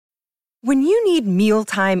When you need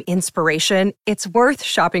mealtime inspiration, it's worth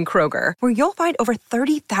shopping Kroger, where you'll find over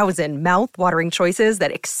 30,000 mouth-watering choices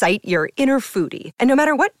that excite your inner foodie. And no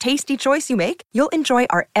matter what tasty choice you make, you'll enjoy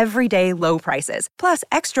our everyday low prices, plus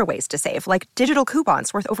extra ways to save, like digital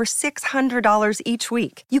coupons worth over $600 each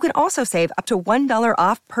week. You can also save up to $1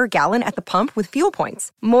 off per gallon at the pump with fuel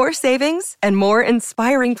points. More savings and more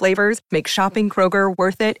inspiring flavors make shopping Kroger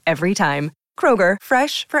worth it every time. Kroger,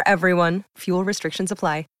 fresh for everyone. Fuel restrictions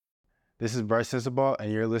apply. This is Bryce Sensabaugh,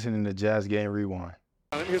 and you're listening to Jazz Game Rewind.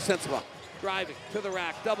 Here's Sensabaugh, driving to the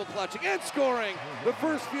rack, double clutching, and scoring the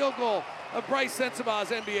first field goal of Bryce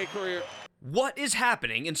Sensabaugh's NBA career. What is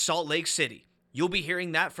happening in Salt Lake City? You'll be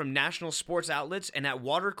hearing that from national sports outlets and at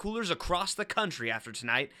water coolers across the country after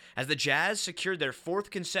tonight, as the Jazz secured their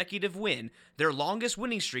fourth consecutive win, their longest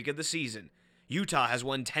winning streak of the season. Utah has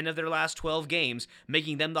won 10 of their last 12 games,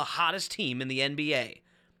 making them the hottest team in the NBA.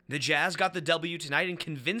 The Jazz got the W tonight in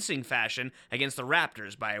convincing fashion against the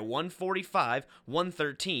Raptors by a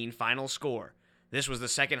 145-113 final score. This was the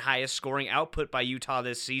second highest scoring output by Utah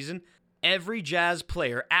this season. Every Jazz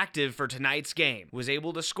player active for tonight's game was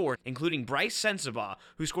able to score, including Bryce Sensabaugh,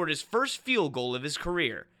 who scored his first field goal of his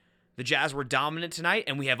career. The Jazz were dominant tonight,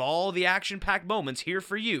 and we have all the action-packed moments here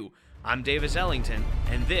for you. I'm Davis Ellington,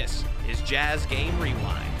 and this is Jazz Game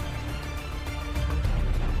Rewind.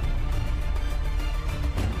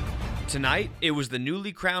 Tonight, it was the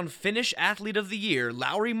newly crowned Finnish Athlete of the Year,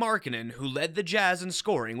 Lauri Markkanen, who led the Jazz in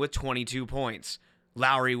scoring with 22 points.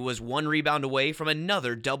 Lauri was one rebound away from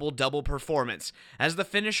another double-double performance, as the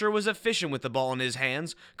finisher was efficient with the ball in his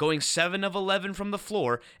hands, going 7 of 11 from the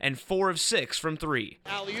floor and 4 of 6 from 3.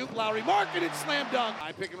 Alley-oop, Lauri Markkanen, slam dunk.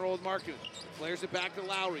 High pick and roll with Markkanen. Flares it back to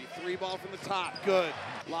Lauri. 3-ball from the top. Good.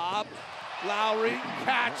 Lob. Lauri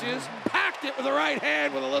catches. Packed it with the right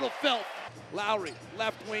hand with a little filth. Lauri,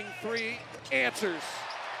 left wing 3, answers.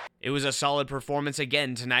 It was a solid performance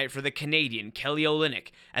again tonight for the Canadian, Kelly Olynyk,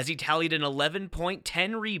 as he tallied an 11-point,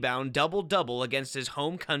 10-rebound double-double against his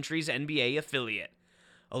home country's NBA affiliate.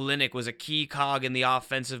 Olynyk was a key cog in the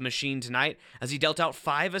offensive machine tonight, as he dealt out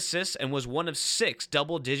 5 assists and was one of 6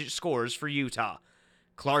 double-digit scorers for Utah.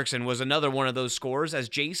 Clarkson was another one of those scorers, as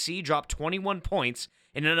JC dropped 21 points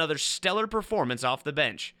in another stellar performance off the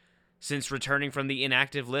bench. Since returning from the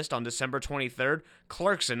inactive list on December 23rd,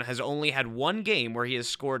 Clarkson has only had one game where he has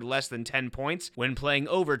scored less than 10 points when playing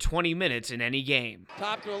over 20 minutes in any game.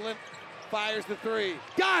 Top to Olynyk, fires the 3.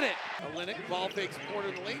 Got it! Olynyk, ball fakes a quarter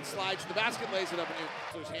in the lane, slides to the basket, lays it up and in.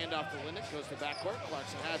 So his handoff to Olynyk, goes to backcourt.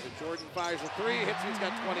 Clarkson has it. Jordan fires a 3, hits it, he's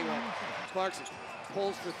got 21. Clarkson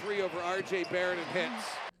pulls for 3 over R.J. Barrett and hits.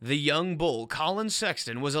 The young bull, Colin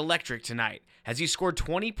Sexton, was electric tonight, as he scored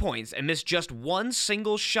 20 points and missed just one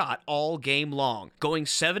single shot all game long, going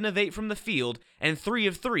 7 of 8 from the field and 3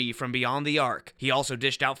 of 3 from beyond the arc. He also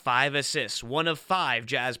dished out 5 assists, one of 5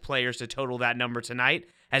 Jazz players to total that number tonight,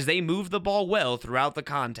 as they moved the ball well throughout the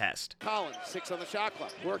contest. Collins, 6 on the shot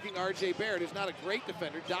clock. Working R.J. Barrett, who's not a great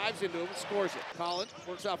defender, dives into him and scores it. Collins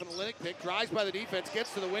works off an Olynyk pick, drives by the defense,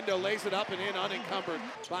 gets to the window, lays it up and in unencumbered.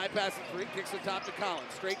 Bypassing 3, kicks the top to Collins.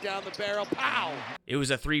 Straight down the barrel, pow! It was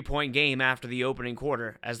a 3-point game after the opening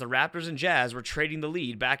quarter, as the Raptors and Jazz were trading the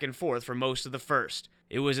lead back and forth for most of the first.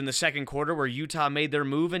 It was in the second quarter where Utah made their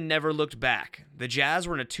move and never looked back. The Jazz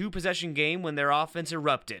were in a 2-possession game when their offense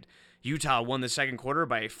erupted. Utah won the second quarter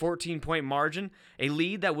by a 14-point margin, a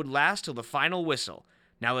lead that would last till the final whistle.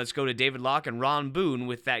 Now let's go to David Locke and Ron Boone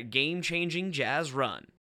with that game-changing Jazz run.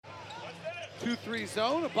 2-3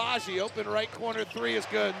 zone, Abaji open right corner, 3 is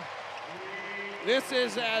good. This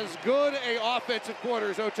is as good a offensive quarter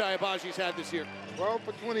as Ochai Abaji's had this year. 12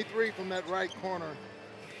 for 23 from that right corner.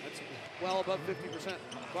 That's well above 50%.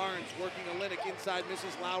 Barnes working Olynyk inside,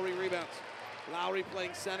 misses. Lauri rebounds. Lauri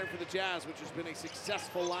playing center for the Jazz, which has been a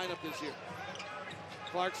successful lineup this year.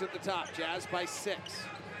 Clarkson at the top, Jazz by 6.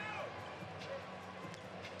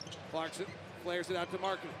 Clarkson flares it out to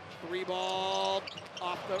Markkanen. 3-ball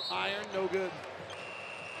off the iron, no good.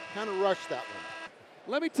 Kind of rushed that one.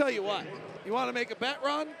 Let me tell you what, you want to make a bet,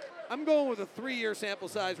 Ron? I'm going with a 3-year sample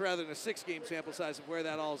size rather than a 6-game sample size of where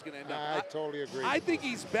that all is going to end up. I totally agree. I think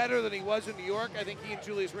he's better than he was in New York. I think he and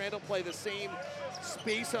Julius Randle play the same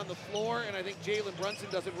space on the floor, and I think Jalen Brunson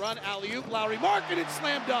doesn't run. Alley-oop, Lauri Markkanen,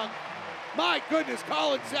 slam dunk. My goodness,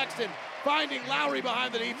 Colin Sexton finding Lauri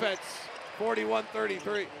behind the defense.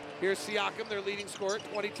 41-33. Here's Siakam, their leading scorer,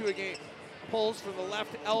 22 a game. Pulls from the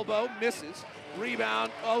left elbow, misses.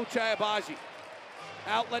 Rebound, Ochai Abaji.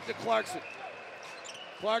 Outlet to Clarkson.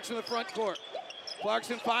 Clarkson in the front court.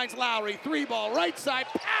 Clarkson finds Lauri. 3-ball, right side.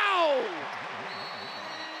 Pow!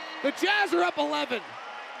 The Jazz are up 11.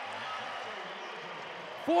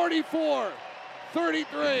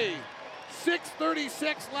 44-33.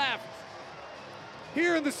 6:36 left.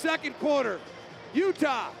 Here in the second quarter,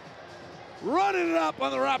 Utah running it up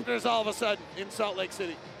on the Raptors all of a sudden in Salt Lake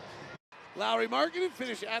City. Lauri Markkanen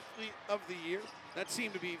finished Athlete of the Year. That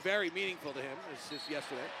seemed to be very meaningful to him, as just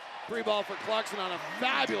yesterday. Free ball for Clarkson on a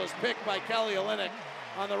fabulous pick by Kelly Olynyk.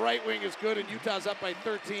 On the right wing is good, and Utah's up by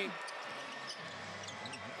 13.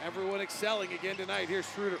 Everyone excelling again tonight. Here's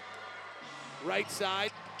Schroeder. Right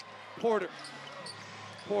side, Porter.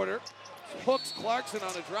 Porter hooks Clarkson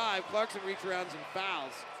on a drive. Clarkson reach-arounds and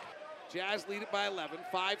fouls. Jazz lead it by 11.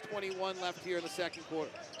 5:21 left here in the second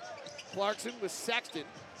quarter. Clarkson with Sexton,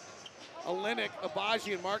 Olynyk,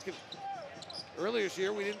 Agbaji, and Markkanen. Earlier this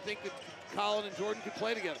year, we didn't think that Collin and Jordan could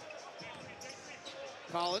play together.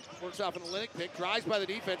 Collin works off an Olynyk pick, drives by the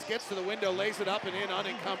defense, gets to the window, lays it up and in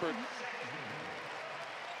unencumbered.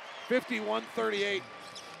 51-38.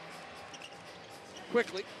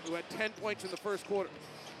 Quickly, who had 10 points in the first quarter.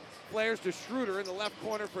 Flares to Schroeder in the left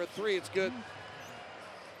corner for a three. It's good.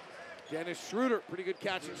 Dennis Schroeder, pretty good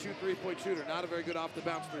catch and shoot three-point shooter. Not a very good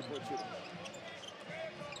off-the-bounce three-point shooter.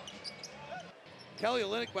 Kelly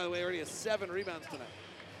Olynyk, by the way, already has 7 rebounds tonight.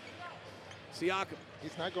 Siakam.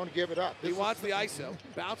 He's not going to give it up. He wants the ISO.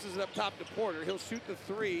 Bounces it up top to Porter. He'll shoot the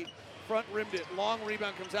three. Front rimmed it. Long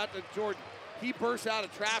rebound comes out to Jordan. He bursts out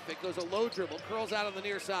of traffic, goes a low dribble, curls out on the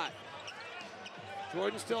near side.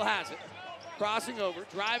 Jordan still has it. Crossing over,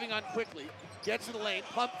 driving on quickly. Gets in the lane,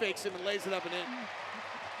 pump fakes him and lays it up and in.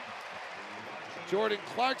 Jordan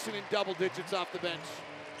Clarkson in double digits off the bench.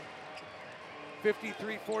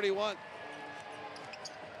 53-41.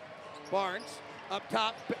 Barnes up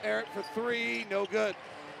top, Barrett for three, no good.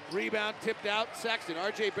 Rebound tipped out, Sexton.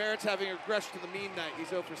 RJ Barrett's having a regression to the mean night. He's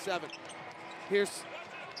 0 for 7. Here's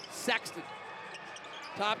Sexton.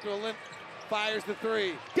 Top to Olynyk, fires the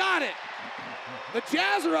three. Got it! The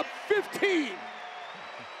Jazz are up 15.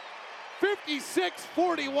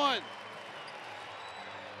 56-41.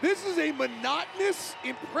 This is a monotonous,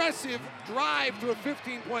 impressive drive to a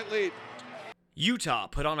 15-point lead. Utah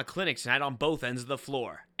put on a clinic tonight on both ends of the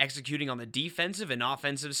floor, executing on the defensive and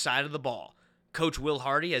offensive side of the ball. Coach Will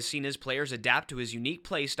Hardy has seen his players adapt to his unique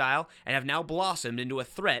play style and have now blossomed into a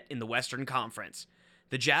threat in the Western Conference.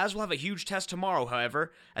 The Jazz will have a huge test tomorrow,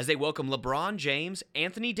 however, as they welcome LeBron James,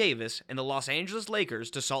 Anthony Davis, and the Los Angeles Lakers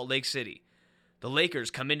to Salt Lake City. The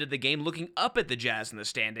Lakers come into the game looking up at the Jazz in the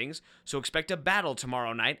standings, so expect a battle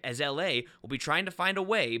tomorrow night as LA will be trying to find a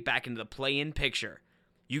way back into the play-in picture.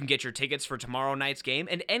 You can get your tickets for tomorrow night's game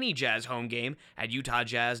and any Jazz home game at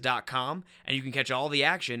UtahJazz.com, and you can catch all the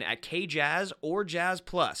action at KJazz or Jazz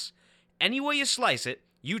Plus. Any way you slice it,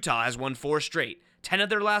 Utah has won 4 straight, 10 of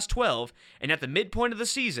their last 12, and at the midpoint of the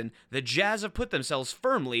season, the Jazz have put themselves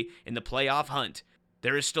firmly in the playoff hunt.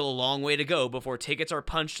 There is still a long way to go before tickets are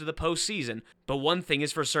punched to the postseason, but one thing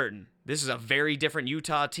is for certain, this is a very different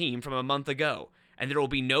Utah team from a month ago, and there will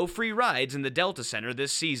be no free rides in the Delta Center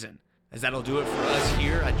this season. As that'll do it for us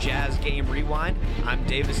here at Jazz Game Rewind, I'm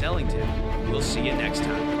Davis Ellington. We'll see you next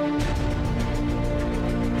time.